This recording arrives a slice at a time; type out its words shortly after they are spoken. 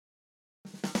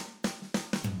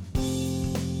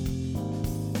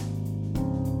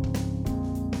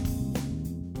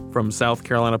From South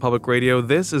Carolina Public Radio,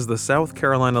 this is the South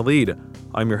Carolina Lead.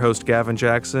 I'm your host, Gavin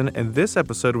Jackson, and this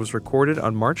episode was recorded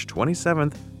on March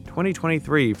 27th,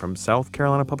 2023 from South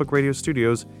Carolina Public Radio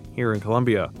Studios here in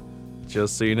Columbia.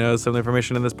 Just so you know, some of the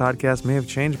information in this podcast may have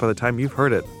changed by the time you've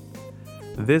heard it.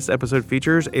 This episode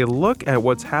features a look at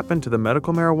what's happened to the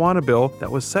medical marijuana bill that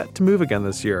was set to move again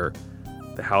this year.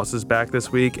 The House is back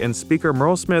this week, and Speaker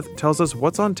Merle Smith tells us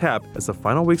what's on tap as the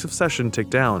final weeks of session tick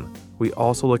down. We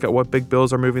also look at what big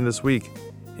bills are moving this week.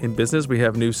 In business, we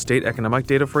have new state economic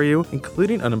data for you,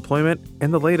 including unemployment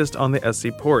and the latest on the SC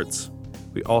ports.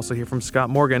 We also hear from Scott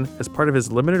Morgan as part of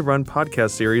his limited-run podcast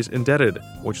series, Indebted,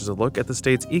 which is a look at the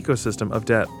state's ecosystem of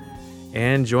debt.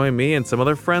 And join me and some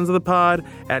other friends of the pod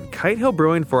at Kite Hill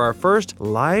Brewing for our first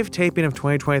live taping of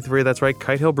 2023. That's right,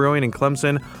 Kite Hill Brewing in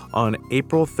Clemson on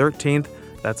April 13th.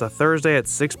 That's a Thursday at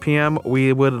 6 p.m.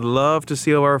 We would love to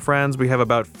see all our friends. We have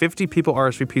about 50 people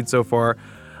RSVP'd so far.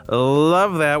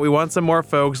 Love that. We want some more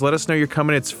folks. Let us know you're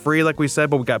coming. It's free, like we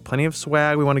said, but we got plenty of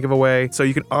swag we want to give away. So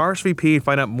you can RSVP and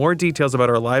find out more details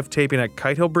about our live taping at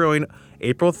Kite Hill Brewing,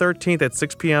 April 13th at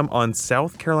 6 p.m. on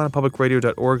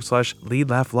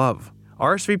southcarolinapublicradio.org/leadlaughlove.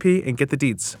 RSVP and get the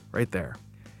deets right there.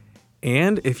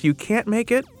 And if you can't make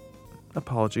it,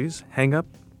 apologies. Hang up.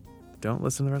 Don't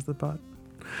listen to the rest of the pod.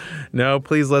 No,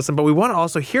 please listen. But we want to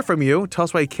also hear from you. Tell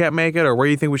us why you can't make it or where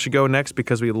you think we should go next,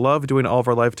 because we love doing all of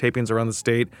our live tapings around the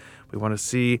state. We want to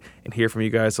see and hear from you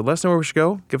guys. So let us know where we should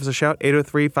go. Give us a shout,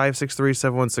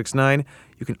 803-563-7169.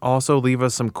 You can also leave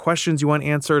us some questions you want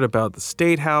answered about the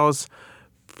State House,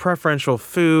 preferential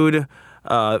food,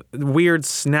 weird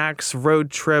snacks,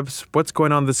 road trips. What's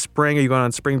going on this spring? Are you going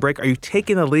on spring break? Are you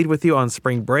taking the lead with you on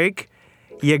spring break?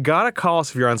 You gotta call us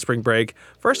if you're on spring break.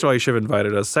 First of all, you should have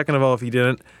invited us. Second of all, if you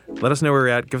didn't, let us know where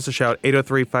you're at. Give us a shout,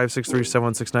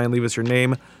 803-563-7169. Leave us your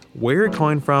name, where you're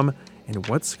calling from, and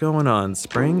what's going on.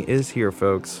 Spring is here,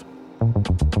 folks.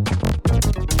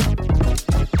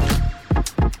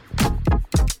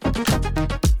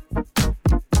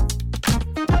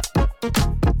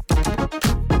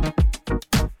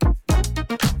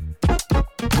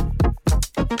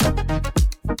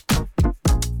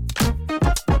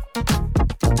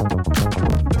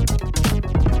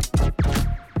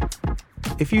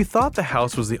 If you thought the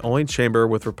House was the only chamber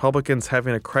with Republicans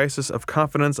having a crisis of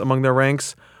confidence among their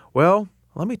ranks, well,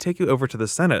 let me take you over to the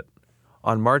Senate.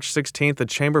 On March 16th, the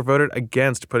chamber voted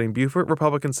against putting Beaufort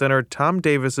Republican Senator Tom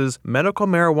Davis's medical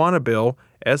marijuana bill,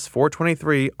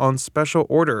 S-423, on special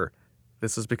order.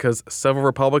 This is because several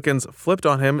Republicans flipped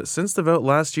on him since the vote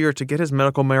last year to get his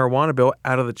medical marijuana bill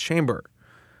out of the chamber.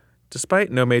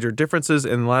 Despite no major differences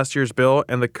in last year's bill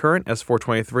and the current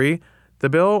S-423, the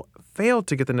bill failed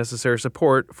to get the necessary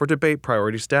support for debate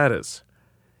priority status.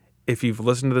 If you've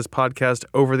listened to this podcast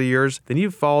over the years, then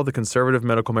you've followed the conservative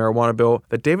medical marijuana bill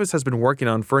that Davis has been working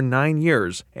on for 9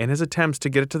 years and his attempts to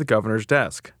get it to the governor's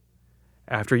desk.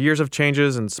 After years of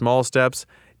changes and small steps,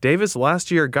 Davis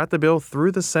last year got the bill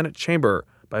through the Senate chamber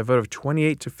by a vote of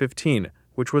 28-15,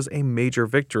 which was a major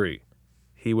victory.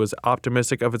 He was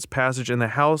optimistic of its passage in the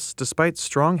House despite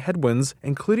strong headwinds,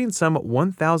 including some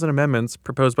 1,000 amendments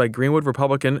proposed by Greenwood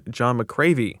Republican John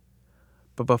McCravey.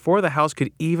 But before the House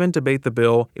could even debate the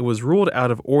bill, it was ruled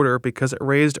out of order because it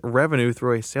raised revenue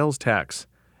through a sales tax.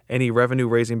 Any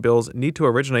revenue-raising bills need to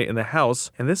originate in the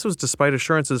House, and this was despite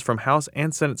assurances from House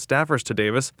and Senate staffers to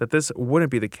Davis that this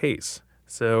wouldn't be the case.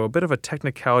 So a bit of a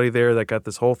technicality there that got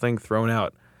this whole thing thrown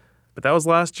out. But that was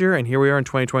last year, and here we are in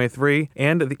 2023,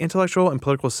 and the intellectual and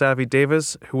political savvy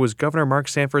Davis, who was Governor Mark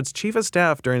Sanford's chief of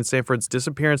staff during Sanford's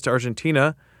disappearance to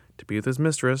Argentina to be with his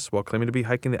mistress while claiming to be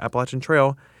hiking the Appalachian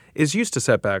Trail, is used to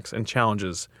setbacks and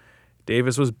challenges.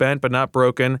 Davis was bent but not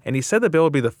broken, and he said the bill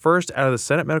would be the first out of the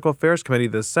Senate Medical Affairs Committee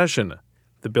this session.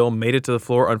 The bill made it to the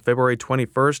floor on February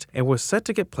 21st and was set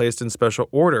to get placed in special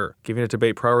order, giving it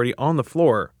debate priority on the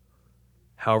floor.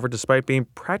 However, despite being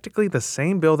practically the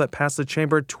same bill that passed the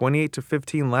chamber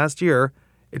 28-15 last year,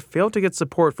 it failed to get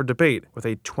support for debate with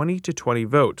a 20-20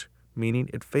 vote, meaning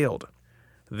it failed.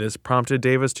 This prompted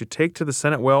Davis to take to the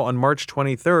Senate well on March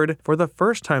 23rd for the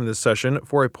first time this session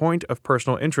for a point of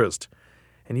personal interest,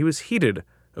 and he was heated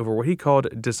over what he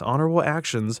called dishonorable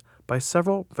actions by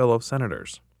several fellow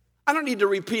senators. I don't need to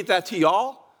repeat that to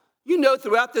y'all. You know,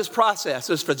 throughout this process,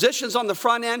 there's physicians on the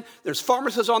front end, there's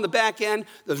pharmacists on the back end,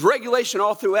 there's regulation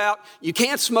all throughout. You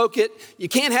can't smoke it. You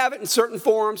can't have it in certain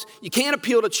forms. You can't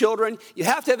appeal to children. You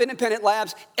have to have independent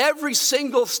labs. Every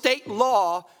single state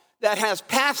law that has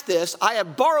passed this, I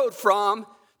have borrowed from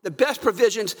the best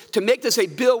provisions to make this a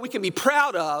bill we can be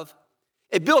proud of,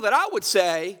 a bill that I would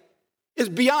say is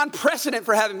beyond precedent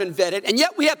for having been vetted, and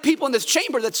yet we have people in this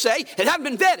chamber that say it hasn't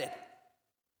been vetted.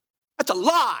 That's a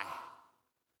lie.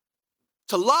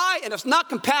 to lie, and it's not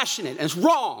compassionate, and it's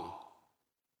wrong.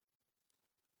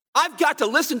 I've got to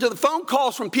listen to the phone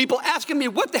calls from people asking me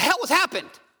what the hell has happened.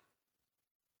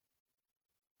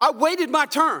 I waited my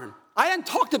turn. I hadn't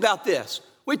talked about this.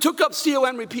 We took up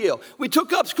CON repeal. We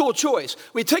took up school choice.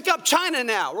 We take up China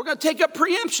now. We're going to take up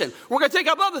preemption. We're going to take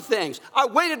up other things. I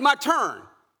waited my turn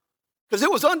because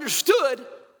it was understood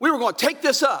we were going to take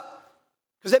this up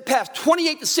because it passed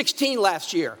 28-16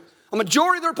 last year. A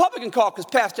majority of the Republican caucus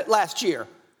passed it last year.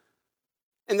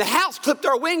 And the House clipped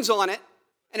our wings on it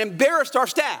and embarrassed our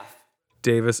staff.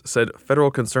 Davis said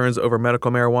federal concerns over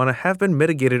medical marijuana have been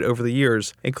mitigated over the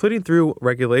years, including through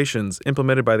regulations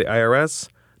implemented by the IRS.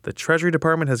 The Treasury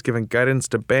Department has given guidance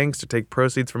to banks to take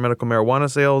proceeds from medical marijuana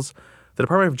sales. The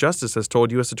Department of Justice has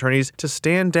told U.S. attorneys to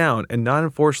stand down and not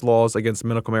enforce laws against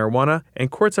medical marijuana,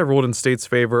 and courts have ruled in states'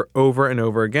 favor over and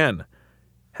over again.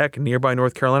 Heck, nearby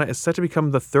North Carolina is set to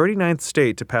become the 39th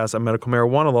state to pass a medical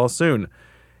marijuana law soon.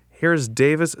 Here's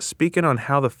Davis speaking on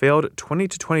how the failed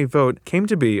 20-20 vote came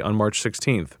to be on March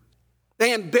 16th.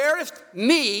 They embarrassed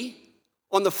me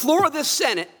on the floor of this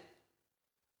Senate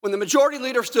when the majority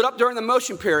leader stood up during the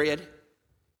motion period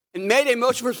and made a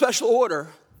motion for special order.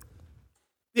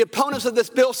 The opponents of this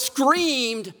bill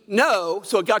screamed no,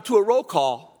 so it got to a roll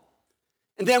call.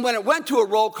 And then when it went to a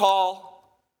roll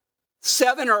call,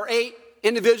 7 or 8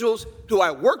 individuals who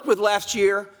I worked with last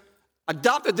year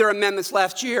adopted their amendments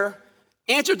last year,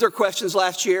 answered their questions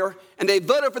last year, and they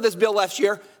voted for this bill last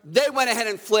year. They went ahead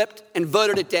and flipped and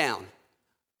voted it down.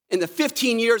 In the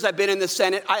 15 years I've been in the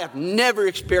Senate, I have never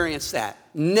experienced that.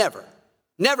 Never.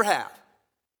 Never have.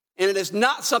 And it is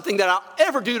not something that I'll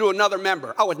ever do to another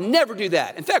member. I would never do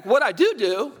that. In fact, what I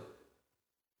do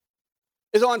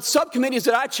is on subcommittees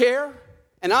that I chair,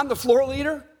 and I'm the floor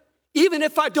leader, even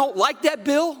if I don't like that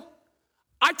bill,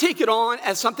 I take it on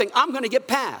as something I'm going to get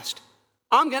passed.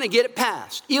 I'm going to get it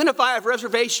passed, even if I have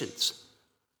reservations.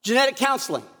 Genetic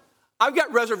counseling. I've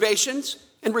got reservations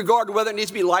in regard to whether it needs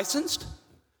to be licensed,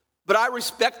 but I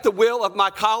respect the will of my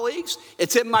colleagues.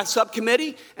 It's in my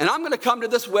subcommittee, and I'm going to come to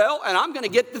this well, and I'm going to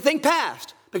get the thing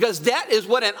passed, because that is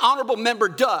what an honorable member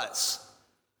does.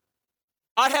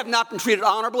 I have not been treated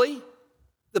honorably.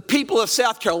 The people of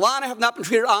South Carolina have not been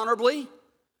treated honorably.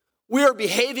 We are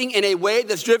behaving in a way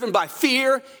that's driven by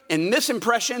fear and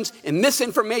misimpressions and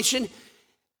misinformation.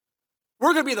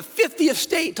 We're going to be the 50th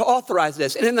state to authorize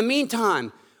this. And in the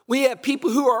meantime, we have people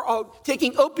who are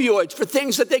taking opioids for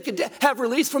things that they could have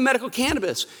released from medical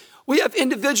cannabis. We have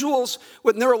individuals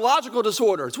with neurological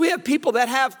disorders. We have people that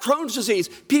have Crohn's disease,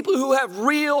 people who have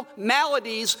real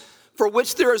maladies for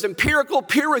which there is empirical,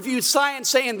 peer-reviewed science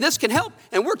saying this can help,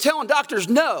 and we're telling doctors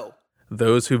no.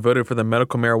 Those who voted for the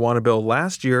medical marijuana bill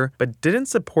last year but didn't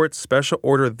support special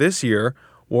order this year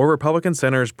were Republican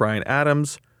Senators Brian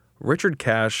Adams, Richard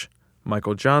Cash,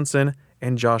 Michael Johnson,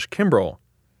 and Josh Kimbrell.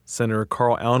 Senator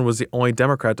Carl Allen was the only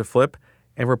Democrat to flip,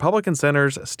 and Republican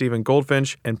Senators Stephen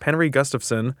Goldfinch and Penry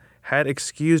Gustafson had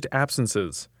excused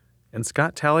absences, and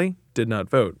Scott Talley did not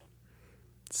vote.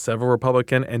 Several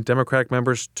Republican and Democratic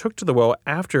members took to the well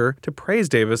after to praise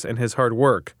Davis and his hard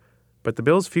work. But the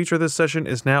bill's future this session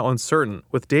is now uncertain,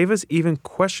 with Davis even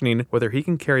questioning whether he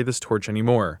can carry this torch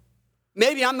anymore.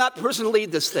 Maybe I'm not the person to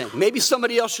lead this thing. Maybe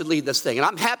somebody else should lead this thing, and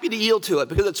I'm happy to yield to it,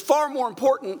 because it's far more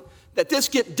important that this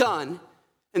get done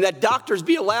and that doctors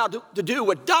be allowed to do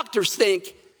what doctors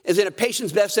think is in a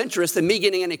patient's best interest than me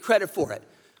getting any credit for it.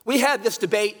 We had this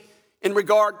debate in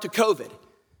regard to COVID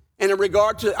and in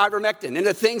regard to ivermectin and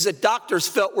the things that doctors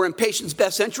felt were in patients'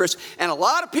 best interest. And a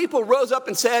lot of people rose up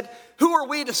and said, who are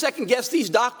we to second guess these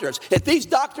doctors? If these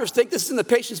doctors think this is in the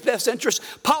patient's best interest,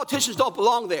 politicians don't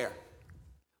belong there.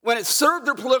 When it served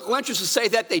their political interest to say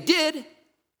that they did,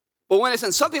 but when it's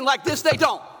in something like this, they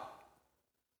don't.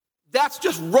 That's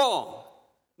just wrong.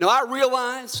 Now, I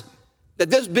realize that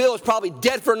this bill is probably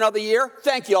dead for another year.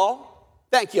 Thank y'all.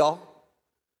 Thank y'all.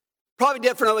 Probably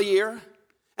dead for another year.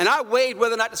 And I weighed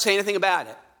whether or not to say anything about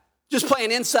it. Just play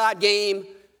an inside game,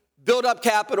 build up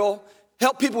capital,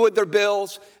 help people with their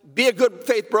bills, be a good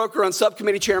faith broker on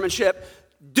subcommittee chairmanship,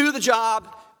 do the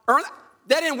job.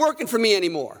 That ain't working for me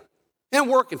anymore. It ain't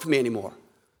working for me anymore.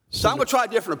 So I'm going to try a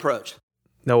different approach.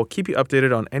 Now, we'll keep you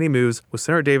updated on any moves with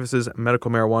Senator Davis's medical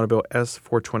marijuana bill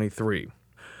S-423.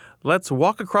 Let's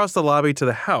walk across the lobby to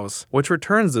the House, which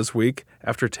returns this week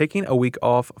after taking a week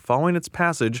off following its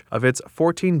passage of its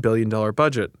 $14 billion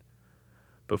budget.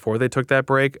 Before they took that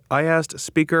break, I asked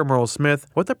Speaker Merle Smith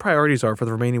what the priorities are for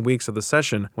the remaining weeks of the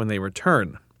session when they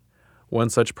return. One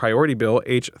such priority bill,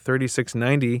 H.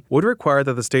 3690, would require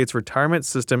that the state's retirement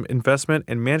system investment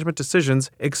and management decisions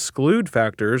exclude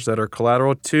factors that are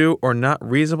collateral to or not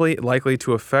reasonably likely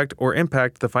to affect or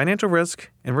impact the financial risk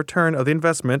and return of the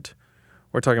investment.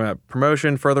 We're talking about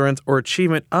promotion, furtherance, or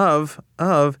achievement of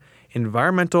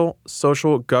environmental,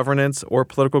 social, governance, or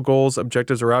political goals,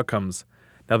 objectives, or outcomes.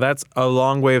 Now, that's a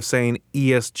long way of saying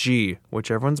ESG,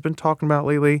 which everyone's been talking about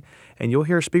lately, and you'll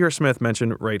hear Speaker Smith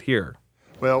mention right here.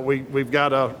 Well, we've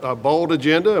got a bold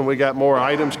agenda, and we got more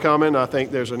items coming. I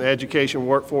think there's an education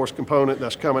workforce component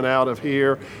that's coming out of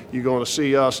here. You're going to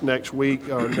see us next week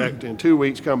or in 2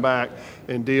 weeks come back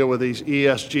and deal with these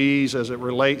ESGs as it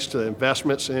relates to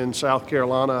investments in South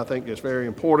Carolina. I think it's very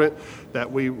important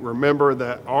that we remember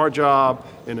that our job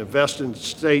in investing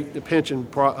state pension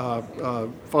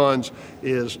funds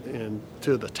is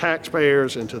to the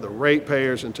taxpayers and to the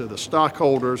ratepayers and to the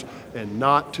stockholders, and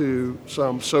not to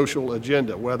some social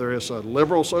agenda, whether it's a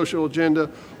liberal social agenda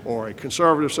or a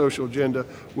conservative social agenda.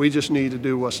 We just need to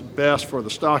do what's best for the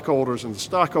stockholders, and the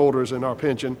stockholders in our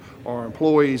pension are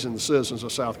employees and the citizens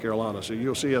of South Carolina. So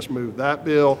you'll see us move that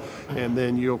bill, and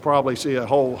then you'll probably see a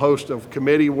whole host of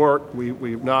committee work.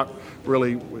 We've not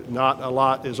a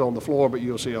lot is on the floor, but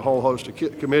you'll see a whole host of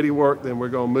committee work. Then we're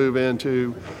going to move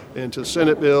into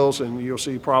Senate bills, and you'll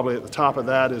see probably at the top of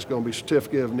that is going to be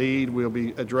certificate of need. We'll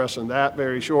be addressing that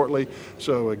very shortly.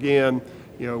 So again,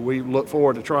 we look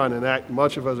forward to trying to enact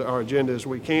much of our agenda as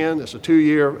we can. It's a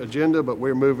 2-year agenda, but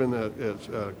we're moving at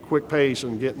a quick pace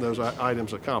and getting those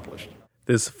items accomplished.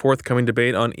 This forthcoming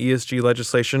debate on ESG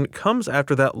legislation comes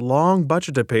after that long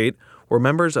budget debate where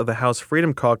members of the House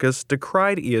Freedom Caucus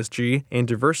decried ESG and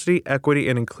diversity, equity,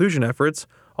 and inclusion efforts,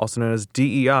 also known as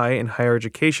DEI, in higher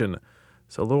education.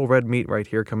 So a little red meat right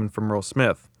here coming from Earl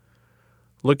Smith.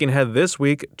 Looking ahead this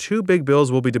week, 2 big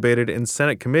bills will be debated in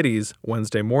Senate committees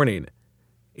Wednesday morning.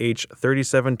 H.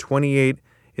 3728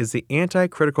 is the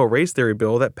anti-critical race theory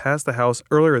bill that passed the House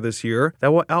earlier this year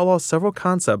that will outlaw several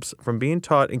concepts from being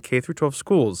taught in K-12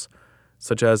 schools,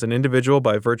 such as an individual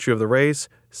by virtue of the race,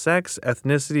 sex,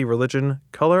 ethnicity, religion,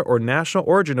 color, or national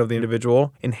origin of the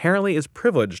individual inherently is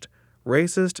privileged,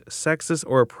 racist, sexist,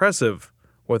 or oppressive,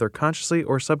 whether consciously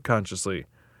or subconsciously.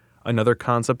 Another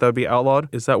concept that would be outlawed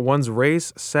is that one's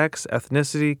race, sex,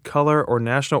 ethnicity, color, or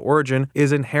national origin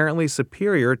is inherently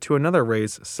superior to another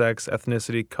race, sex,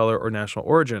 ethnicity, color, or national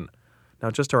origin. Now,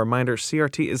 just a reminder,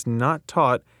 CRT is not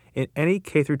taught in any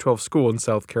K-12 school in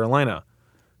South Carolina.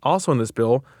 Also in this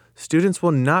bill, students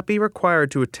will not be required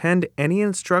to attend any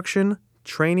instruction,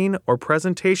 training, or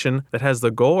presentation that has the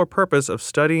goal or purpose of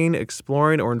studying,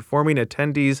 exploring, or informing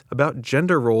attendees about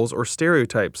gender roles or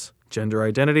stereotypes, gender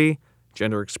identity,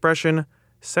 gender expression,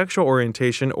 sexual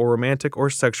orientation, or romantic or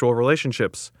sexual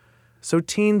relationships. So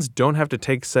teens don't have to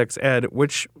take sex ed,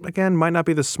 which, again, might not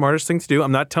be the smartest thing to do.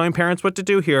 I'm not telling parents what to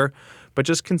do here, but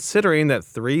just considering that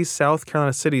 3 South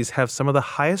Carolina cities have some of the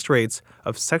highest rates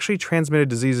of sexually transmitted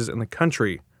diseases in the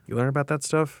country. You learn about that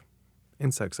stuff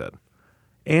in sex ed.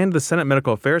 And the Senate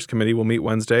Medical Affairs Committee will meet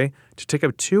Wednesday to take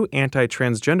up 2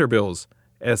 anti-transgender bills,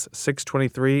 S.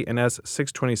 623 and S.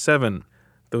 627.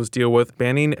 Those deal with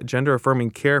banning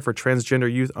gender-affirming care for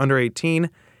transgender youth under 18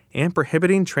 and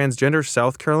prohibiting transgender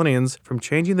South Carolinians from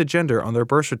changing the gender on their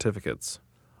birth certificates.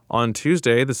 On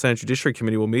Tuesday, the Senate Judiciary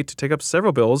Committee will meet to take up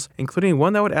several bills, including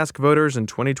one that would ask voters in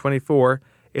 2024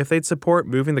 if they'd support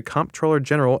moving the Comptroller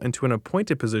General into an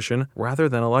appointed position rather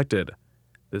than elected.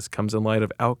 This comes in light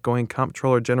of outgoing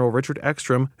Comptroller General Richard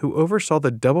Ekstrom, who oversaw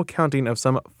the double counting of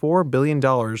some $4 billion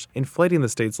inflating the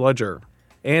state's ledger.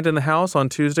 And in the House on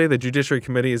Tuesday, the Judiciary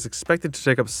Committee is expected to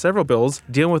take up several bills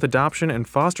dealing with adoption and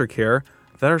foster care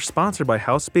that are sponsored by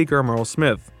House Speaker Earl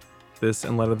Smith. This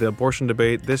in light of the abortion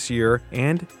debate this year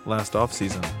and last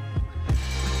offseason.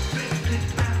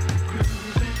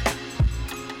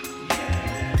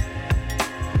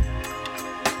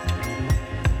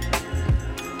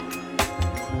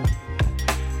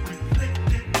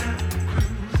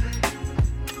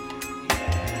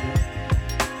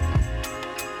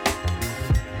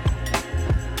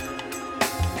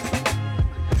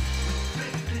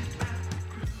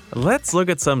 Let's look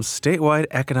at some statewide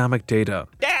economic data.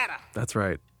 That's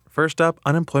right. First up,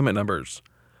 unemployment numbers.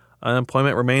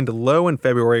 Unemployment remained low in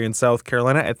February in South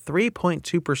Carolina at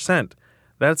 3.2%.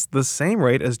 That's the same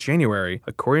rate as January,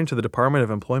 according to the Department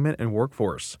of Employment and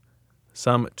Workforce.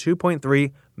 Some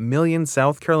 2.3 million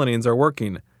South Carolinians are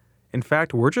working. In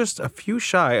fact, we're just a few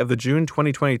shy of the June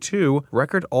 2022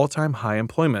 record all-time high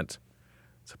employment.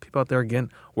 So people out there,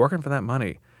 again, working for that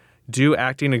money. DEW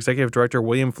Acting Executive Director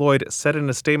William Floyd said in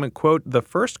a statement, quote, "The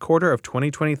first quarter of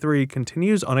 2023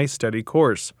 continues on a steady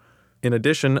course. In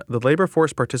addition, the labor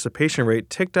force participation rate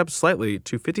ticked up slightly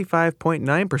to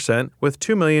 55.9% with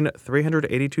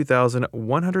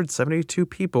 2,382,172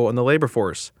 people in the labor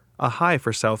force, a high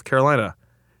for South Carolina.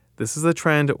 This is the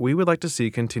trend we would like to see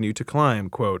continue to climb,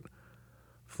 quote.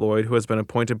 Floyd, who has been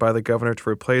appointed by the governor to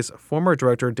replace former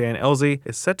director Dan Ellzey,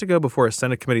 is set to go before a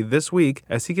Senate committee this week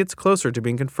as he gets closer to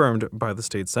being confirmed by the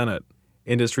state Senate.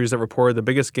 Industries that reported the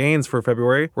biggest gains for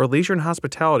February were leisure and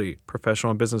hospitality, professional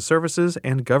and business services,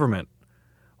 and government.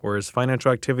 Whereas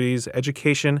financial activities,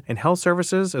 education, and health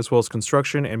services, as well as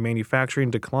construction and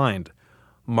manufacturing, declined.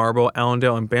 Marble,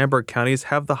 Allendale, and Bamberg counties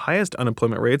have the highest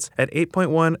unemployment rates at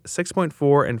 8.1,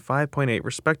 6.4, and 5.8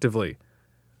 respectively.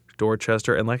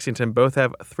 Dorchester and Lexington both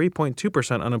have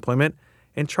 3.2% unemployment,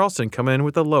 and Charleston come in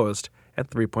with the lowest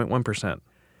at 3.1%.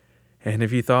 And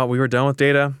if you thought we were done with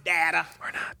data,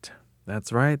 we're not.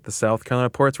 That's right, the South Carolina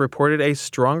ports reported a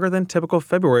stronger than typical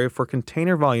February for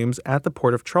container volumes at the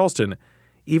Port of Charleston,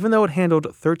 even though it handled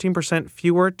 13%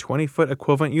 fewer 20-foot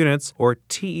equivalent units, or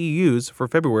TEUs, for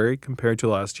February compared to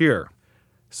last year.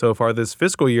 So far this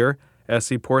fiscal year,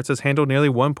 SC Ports has handled nearly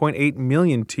 1.8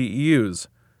 million TEUs.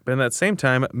 But in that same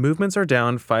time, movements are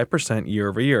down 5% year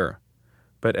over year.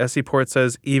 But SC Ports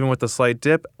says even with the slight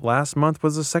dip, last month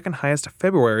was the second highest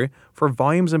February for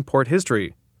volumes in port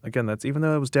history. Again, that's even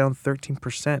though it was down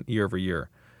 13% year over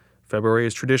year. February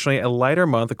is traditionally a lighter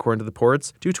month, according to the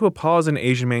ports, due to a pause in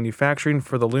Asian manufacturing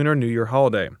for the Lunar New Year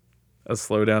holiday. A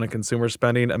slowdown in consumer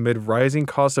spending amid rising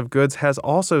costs of goods has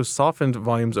also softened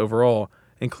volumes overall,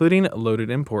 including loaded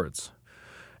imports.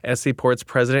 SC Ports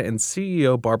President and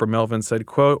CEO Barbara Melvin said,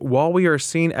 quote, "While we are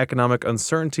seeing economic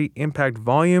uncertainty impact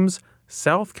volumes,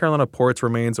 South Carolina Ports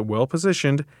remains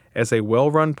well-positioned as a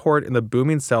well-run port in the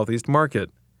booming Southeast market.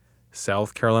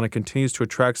 South Carolina continues to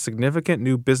attract significant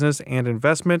new business and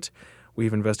investment.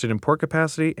 We've invested in port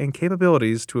capacity and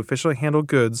capabilities to efficiently handle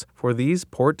goods for these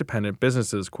port-dependent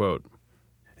businesses," quote.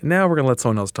 And now we're going to let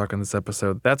someone else talk on this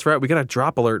episode. That's right, we got a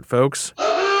drop alert, folks.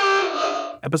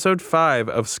 Episode 5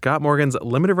 of Scott Morgan's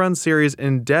limited run series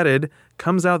Indebted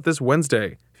comes out this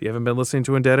Wednesday. If you haven't been listening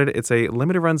to Indebted, it's a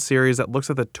limited run series that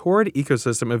looks at the torrid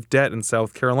ecosystem of debt in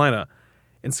South Carolina.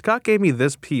 And Scott gave me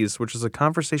this piece, which is a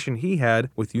conversation he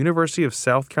had with University of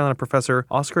South Carolina professor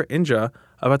Oscar Inja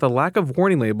about the lack of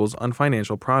warning labels on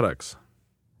financial products.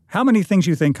 How many things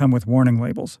you think come with warning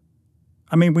labels?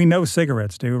 I mean, we know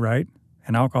cigarettes do, right?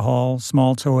 And alcohol,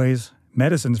 small toys,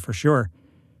 medicines for sure.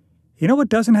 You know what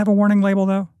doesn't have a warning label,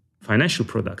 though? Financial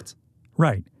products.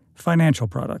 Right, financial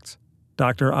products.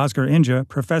 Dr. Oscar Inja,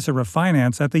 professor of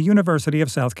finance at the University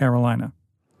of South Carolina.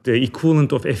 The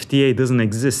equivalent of FDA doesn't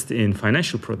exist in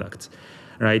financial products,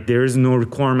 right? There is no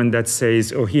requirement that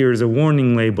says, oh, here's a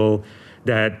warning label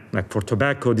that, like for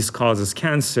tobacco, this causes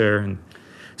cancer. And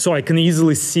so I can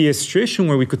easily see a situation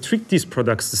where we could treat these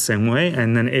products the same way,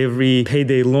 and then every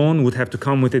payday loan would have to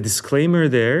come with a disclaimer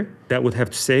there that would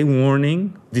have to say,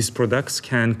 warning, these products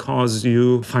can cause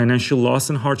you financial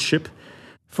loss and hardship.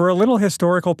 For a little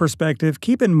historical perspective,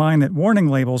 keep in mind that warning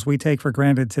labels we take for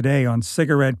granted today on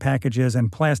cigarette packages and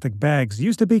plastic bags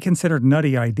used to be considered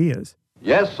nutty ideas.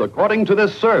 Yes, according to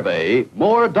this survey,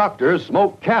 more doctors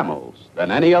smoke Camels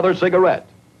than any other cigarette.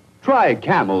 Try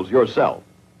Camels yourself.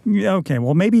 Okay,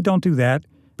 well, maybe don't do that.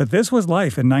 But this was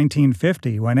life in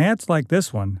 1950 when ads like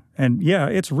this one, and yeah,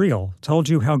 it's real, told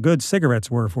you how good cigarettes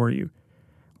were for you.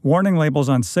 Warning labels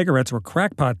on cigarettes were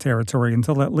crackpot territory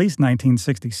until at least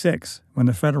 1966, when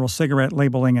the Federal Cigarette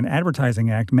Labeling and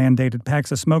Advertising Act mandated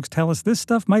packs of smokes tell us this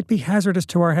stuff might be hazardous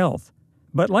to our health.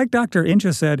 But like Dr.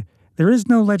 Inja said, there is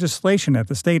no legislation at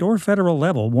the state or federal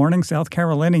level warning South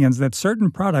Carolinians that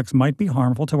certain products might be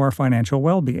harmful to our financial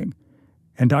well-being.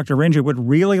 And Dr. Inja would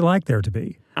really like there to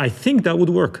be. I think that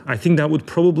would work. I think that would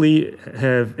probably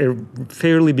have a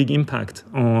fairly big impact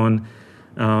on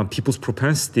people's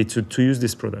propensity to use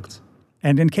these products.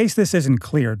 And in case this isn't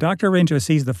clear, Dr. Inja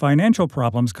sees the financial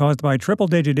problems caused by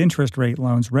triple-digit interest rate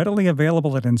loans readily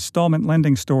available at installment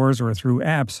lending stores or through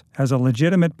apps as a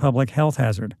legitimate public health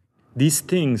hazard. These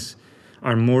things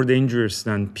are more dangerous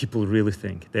than people really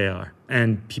think they are.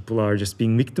 And people are just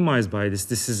being victimized by this.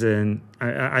 This is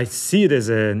I see it as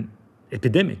an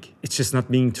epidemic. It's just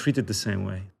not being treated the same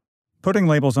way. Putting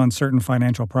labels on certain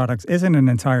financial products isn't an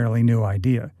entirely new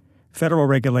idea. Federal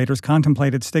regulators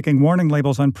contemplated sticking warning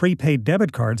labels on prepaid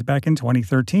debit cards back in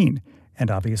 2013, and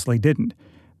obviously didn't.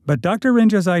 But Dr.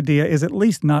 Inja's idea is at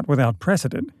least not without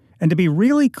precedent. And to be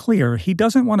really clear, he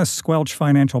doesn't want to squelch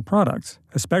financial products,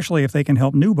 especially if they can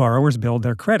help new borrowers build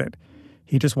their credit.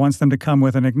 He just wants them to come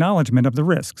with an acknowledgement of the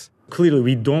risks. Clearly,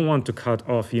 we don't want to cut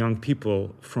off young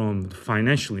people from the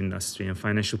financial industry and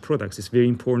financial products. It's very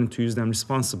important to use them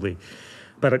responsibly.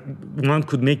 But one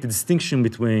could make the distinction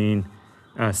between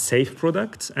safe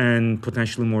products and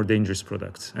potentially more dangerous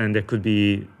products. And there could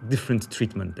be different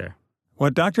treatment there.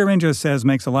 What Dr. Rinja says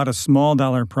makes a lot of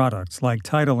small-dollar products like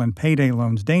title and payday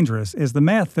loans dangerous is the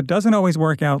math that doesn't always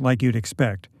work out like you'd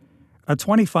expect. A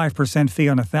 25% fee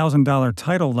on a $1,000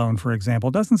 title loan, for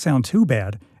example, doesn't sound too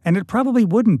bad, and it probably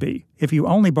wouldn't be if you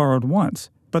only borrowed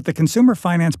once. But the Consumer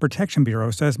Finance Protection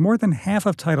Bureau says more than half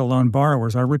of title loan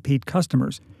borrowers are repeat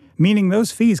customers, meaning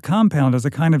those fees compound as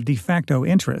a kind of de facto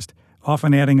interest,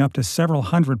 often adding up to several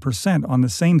hundred% on the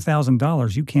same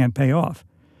 $1,000 you can't pay off.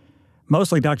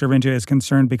 Mostly, Dr. Rinja is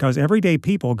concerned because everyday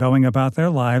people going about their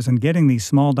lives and getting these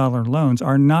small-dollar loans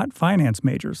are not finance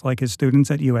majors like his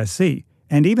students at USC,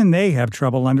 and even they have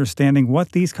trouble understanding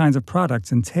what these kinds of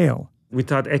products entail.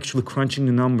 Without actually crunching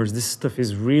the numbers, this stuff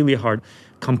is really hard.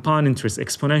 Compound interest,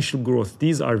 exponential growth,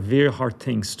 these are very hard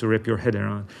things to wrap your head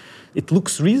around. It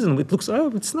looks reasonable. It looks,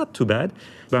 it's not too bad.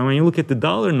 But when you look at the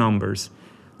dollar numbers,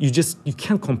 you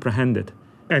can't comprehend it.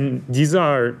 And these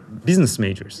are business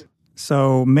majors.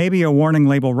 So maybe a warning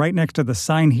label right next to the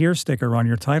Sign Here sticker on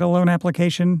your title loan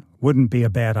application wouldn't be a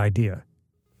bad idea.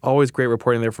 Always great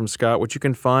reporting there from Scott, which you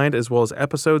can find as well as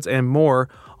episodes and more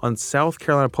on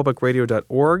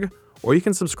southcarolinapublicradio.org, or you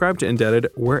can subscribe to Indebted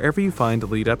wherever you find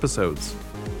lead episodes.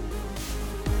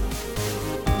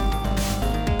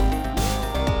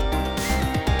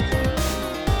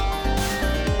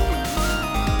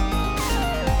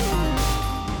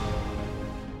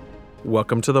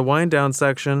 Welcome to the wind down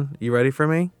section. You ready for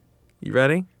me? You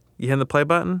ready? You hitting the play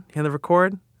button? You hitting the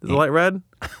record? Is the light red?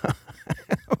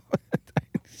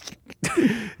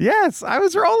 Yes, I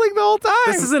was rolling the whole time.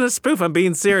 This isn't a spoof. I'm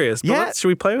being serious. But should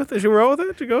we play with it? Should we roll with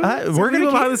it? Should we go? We're going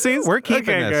to behind the scenes. We're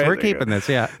keeping this. We're keeping this.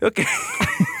 Yeah. Okay.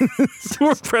 So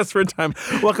we're pressed for time.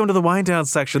 Welcome to the wind down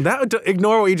section.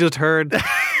 Ignore what you just heard.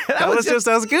 That was just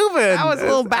us goofing. That was a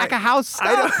little back of house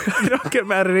stuff. I don't get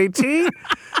mad at AT.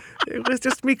 It was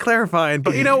just me clarifying.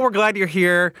 But we're glad you're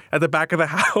here at the back of the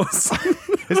house.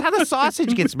 This is how the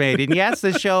sausage gets made. And yes,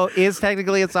 this show is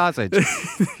technically a sausage.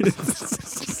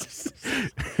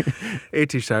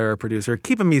 A.T. Shire, our producer,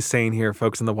 keeping me sane here,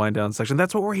 folks, in the wind down section.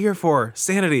 That's what we're here for,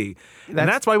 sanity. And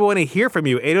that's why we want to hear from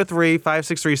you,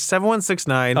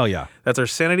 803-563-7169. Oh, yeah. That's our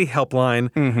sanity helpline.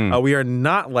 Mm-hmm. We are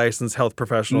not licensed health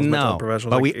professionals, mental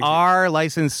professionals. But we are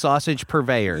licensed sausage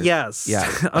purveyors. Yes.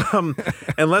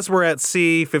 Unless we're at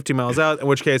sea, 50 miles out, in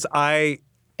which case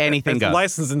anything goes.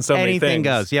 Licensed in so many things. Anything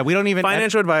goes. Yeah, we don't even...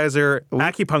 Financial advisor,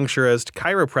 acupuncturist,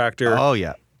 chiropractor. Oh,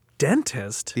 yeah.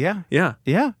 Dentist. Yeah.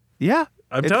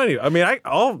 I'm telling you. I mean,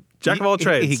 I'll jack of all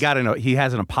trades. He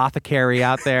has an apothecary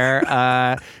out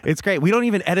there. It's great. We don't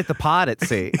even edit the pod at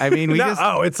sea. I mean, we just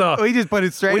put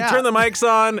it straight out. We turn the mics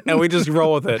on and we just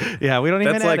roll with it. Yeah, we don't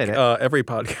even edit it. That's like every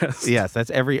podcast. Yes, that's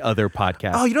every other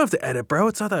podcast. Oh, you don't have to edit, bro.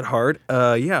 It's not that hard.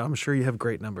 Yeah, I'm sure you have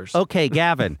great numbers. Okay,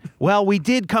 Gavin. Well, we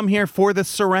did come here for the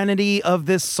serenity of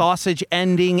this sausage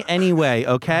ending anyway,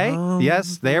 okay?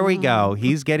 Yes, there we go.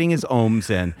 He's getting his ohms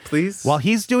in. Please. While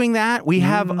he's doing that, we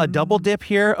have a double dip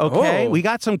here, okay? We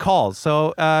got some calls.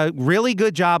 So really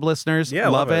good job, listeners. Yeah,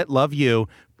 love it. Love you.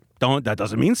 That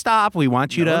doesn't mean stop. We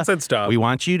want you to stop. We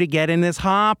want you to get in this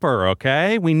hopper,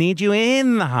 okay? We need you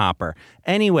in the hopper.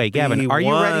 Anyway, Gavin, are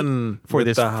you ready for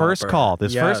this first call?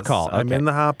 Yes, first call. Okay. I'm in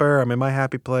the hopper. I'm in my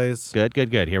happy place. Good.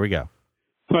 Here we go.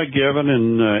 Hi, Gavin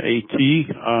and AT.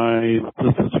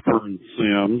 This is Fern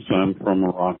Sims. I'm from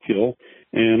Rock Hill,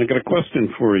 and I got a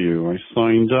question for you. I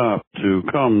signed up to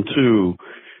come to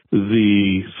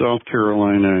the South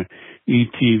Carolina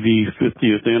ETV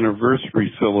 50th anniversary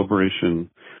celebration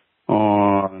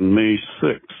on May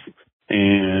 6th,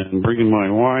 and bringing my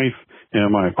wife. And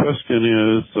my question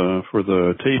is, for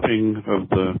the taping of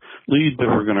the lead that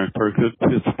we're going to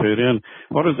participate in,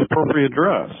 what is the appropriate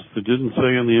dress? It didn't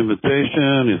say in the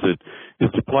invitation.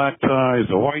 Is it black tie? Is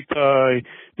it white tie?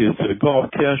 Is it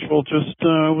golf casual? Just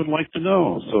would like to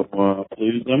know. So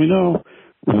please let me know.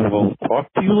 We'll talk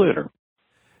to you later.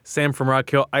 Sam from Rock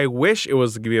Hill. I wish it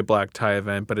was going to be a black tie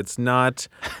event, but it's not.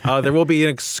 There will be an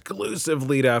exclusive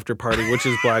lead after party, which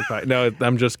is black tie. No,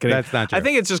 I'm just kidding. That's not true. I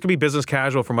think it's just going to be business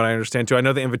casual from what I understand, too. I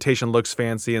know the invitation looks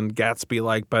fancy and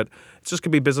Gatsby-like, but it's just going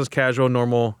to be business casual,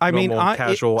 normal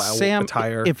casual Sam,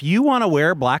 attire. If you want to wear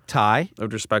a black tie, I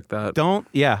would respect that. I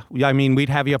mean, we'd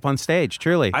have you up on stage,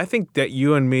 truly. I think that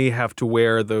you and me have to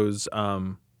wear those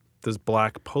those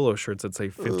black polo shirts that say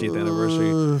 50th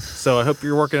anniversary. So I hope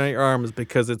you're working on your arms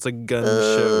because it's a gun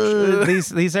show.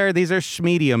 These are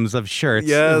mediums of shirts.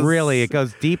 Yes. Really, it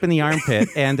goes deep in the armpit.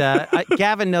 And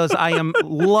Gavin knows I am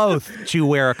loath to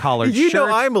wear a collared shirt. You know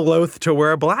I'm loath to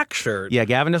wear a black shirt. Yeah,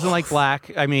 Gavin doesn't like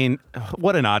black. I mean,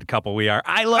 what an odd couple we are.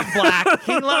 I love black.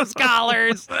 He loves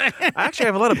collars. I actually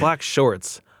have a lot of black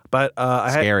shorts, but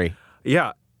Scary.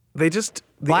 Yeah, they just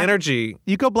the Black? energy.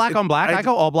 You go black on black. I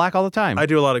go all black all the time. I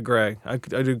do a lot of gray. I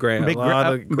do gray. A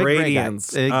lot of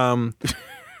gradients.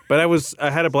 But I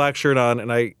had a black shirt on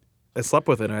and I slept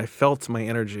with it and I felt my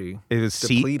energy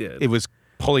depleted. It was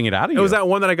pulling it out of you. It was that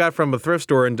one that I got from a thrift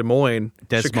store in Des Moines,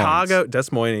 Chicago, Des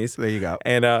Moines. There you go.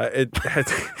 And I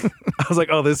was like,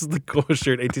 oh, this is the coolest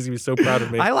shirt. AT's gonna be so proud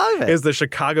of me. I love it. It's the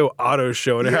Chicago Auto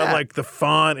Show, and it had like the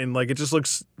font and like it just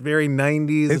looks very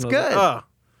 90s. It's good. Like, oh,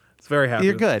 it's very happy.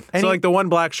 You're good. So like the one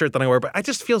black shirt that I wear, but I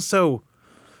just feel so.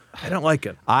 I don't like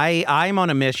it. I'm on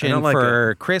a mission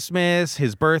for Christmas,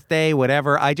 his birthday,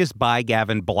 whatever. I just buy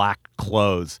Gavin black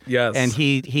clothes. Yes. And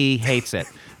he hates it.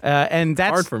 And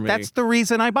that's hard for me. That's the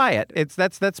reason I buy it.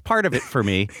 That's part of it for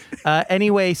me.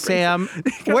 Anyway, Sam,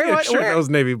 wear that was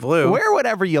navy blue. Wear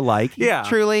whatever you like. Yeah.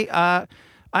 Truly.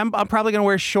 I'm probably going to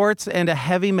wear shorts and a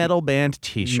heavy metal band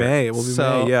T-shirt. It will be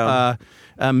May, yeah.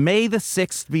 May the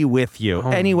 6th be with you.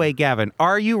 Anyway, Gavin,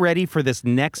 are you ready for this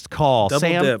next call? Double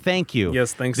Sam, dip. thank you.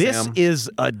 Yes, thanks, This Sam. is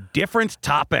a different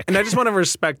topic. And I just want to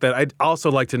respect that. I'd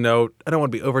also like to note, I don't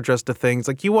want to be overdressed to things.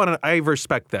 Like I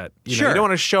respect that. Sure. You don't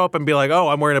want to show up and be like, oh,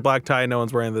 I'm wearing a black tie and no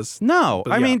one's wearing this. No,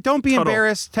 But I yeah, mean, don't be total.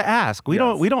 embarrassed to ask. We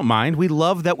don't mind. We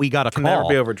love that we got a Can call. never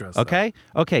be overdressed, though. Okay?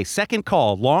 Okay, second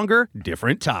call. Longer,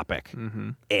 different topic.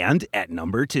 Mm-hmm. And at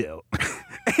number 2.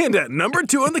 And at number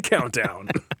 2 on the countdown.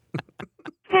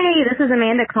 Hey, this is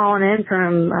Amanda calling in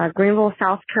from Greenville,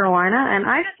 South Carolina, and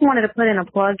I just wanted to put in a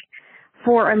plug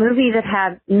for a movie that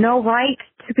had no right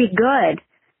to be good,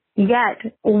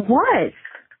 yet was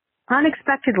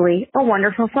unexpectedly a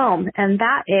wonderful film, and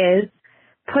that is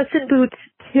Puss in Boots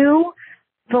 2,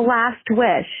 The Last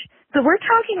Wish. So we're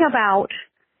talking about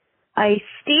a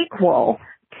sequel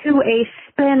to a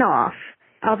spin-off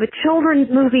of a children's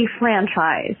movie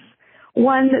franchise,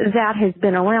 one that has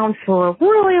been around for a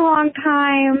really long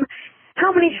time.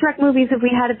 How many Shrek movies have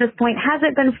we had at this point? Has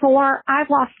it been 4? I've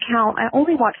lost count. I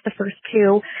only watched the first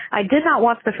 2. I did not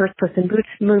watch the first Puss in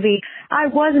Boots movie. I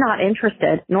was not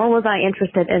interested, nor was I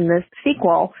interested in this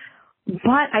sequel.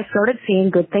 But I started seeing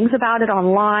good things about it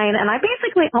online, and I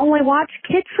basically only watch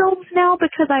kids films now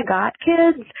because I got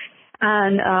kids.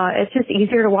 And it's just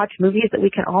easier to watch movies that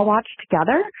we can all watch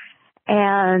together.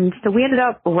 And so we ended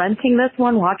up renting this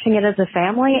one, watching it as a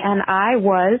family, and I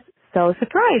was so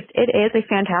surprised. It is a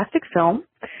fantastic film.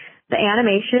 The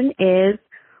animation is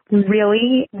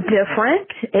really different.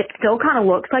 It still kind of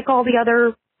looks like all the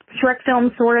other Shrek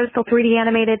films, sort of, still 3D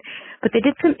animated, but they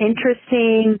did some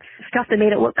interesting stuff that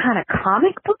made it look kind of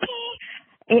comic booky.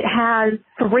 It has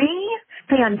 3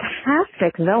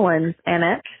 fantastic villains in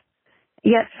it,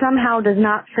 yet somehow does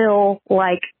not feel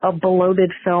like a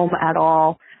bloated film at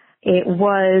all. It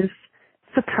was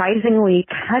surprisingly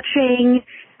touching,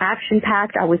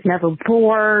 action-packed. I was never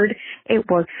bored. It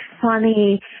was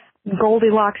funny.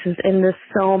 Goldilocks is in this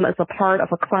film as a part of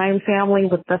a crime family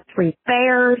with the 3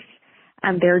 bears,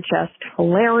 and they're just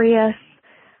hilarious.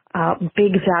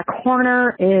 Big Zach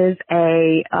Horner is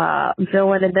a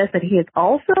villain in this, and he is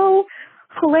also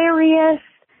hilarious.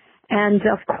 And,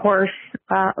 of course,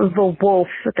 the wolf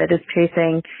that is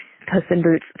chasing Puss in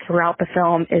Boots throughout the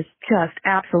film is just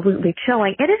absolutely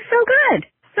chilling. It is so good.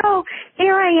 So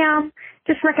here I am,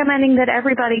 just recommending that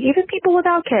everybody, even people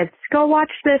without kids, go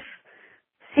watch this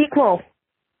sequel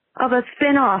of a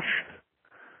spin-off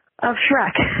of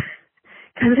Shrek,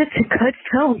 because it's a good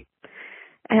film,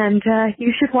 and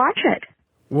you should watch it.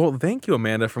 Well, thank you,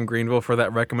 Amanda from Greenville, for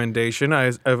that recommendation.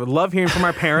 I would love hearing from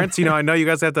our parents. I know you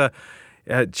guys have to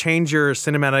change your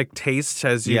cinematic taste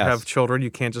as you have children.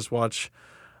 You can't just watch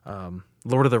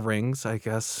Lord of the Rings, I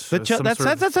guess. That's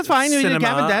fine.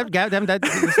 Gavin,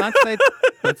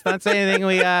 let's not say anything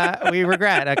we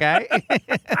regret, okay?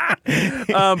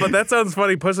 But that sounds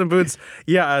funny. Puss in Boots,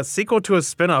 a sequel to a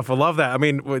spinoff. I love that. I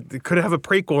mean, it could have a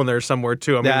prequel in there somewhere,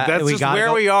 too. I mean, that's just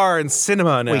where we are in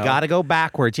cinema now. We got to go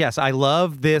backwards. Yes, I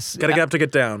love this. Got to get up to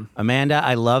get down. Amanda,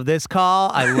 I love this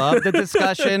call. I love the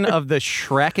discussion of the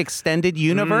Shrek extended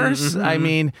universe. I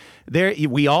mean,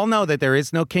 we all know that there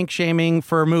is no kink shaming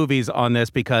for movies on this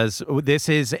because this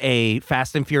is a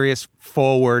Fast and Furious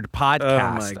forward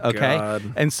podcast. Oh my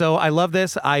God. And so I love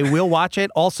this. I will watch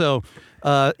it. Also,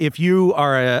 if you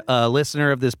are a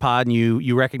listener of this pod and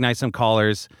you recognize some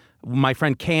callers, my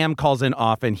friend Cam calls in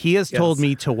often. He has told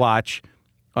me to watch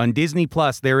On Disney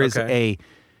Plus, there is a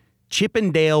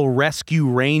Chippendale Rescue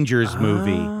Rangers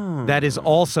movie that is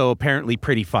also apparently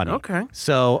pretty funny. Okay.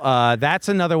 So that's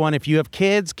another one. If you have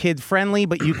kids, kid-friendly,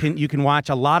 but you can watch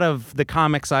a lot of the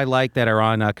comics I like that are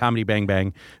on Comedy Bang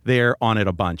Bang. They're on it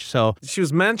a bunch. So she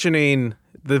was mentioning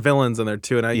the villains in there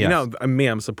too, and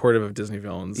I'm supportive of Disney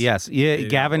villains. Yes,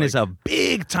 Gavin is a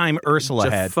big-time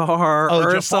Ursula head. Jafar,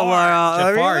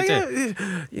 Ursula. Jafar too.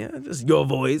 Yeah, just your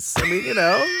voice. I mean,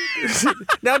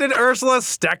 Now, did Ursula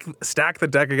stack the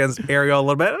deck against Ariel a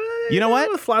little bit? You know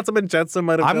what? Flotsam and Jetsam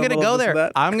might have. I'm gonna go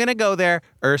there. I'm gonna go there.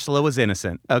 Ursula was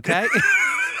innocent. Okay.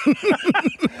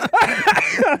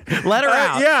 Let her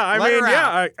out.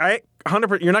 I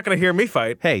 100%. You're not going to hear me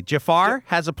fight. Hey, Jafar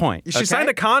has a point. She signed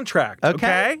a contract.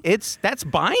 Okay, that's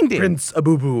binding. Prince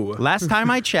Abubu. Last time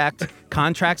I checked,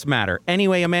 contracts matter.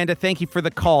 Anyway, Amanda, thank you for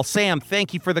the call. Sam,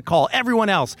 thank you for the call. Everyone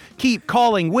else, keep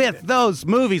calling with those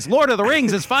movies. Lord of the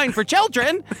Rings is fine for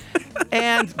children.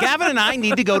 And Gavin and I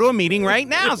need to go to a meeting right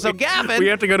now. So, Gavin, we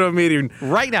have to go to a meeting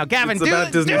right now. Gavin, do the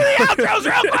outros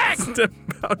real quick. It's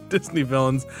about Disney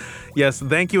villains. Yes,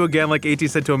 thank you again, like AT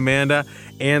said, to Amanda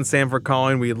and Sam for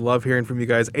calling. We love hearing from you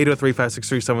guys.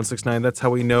 803-563-7169. That's how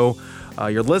we know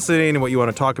you're listening and what you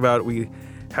want to talk about. We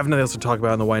have nothing else to talk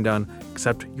about in the wind down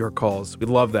except your calls. We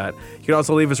love that. You can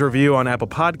also leave us a review on Apple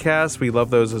Podcasts. We love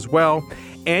those as well.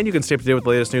 And you can stay up to date with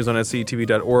the latest news on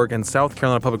sctv.org and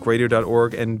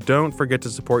southcarolinapublicradio.org. And don't forget to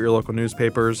support your local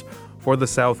newspapers. For the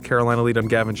South Carolina lead, I'm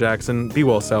Gavin Jackson. Be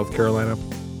well, South Carolina.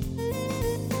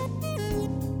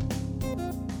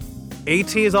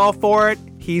 AT is all for it.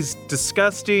 He's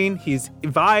disgusting. He's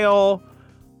vile.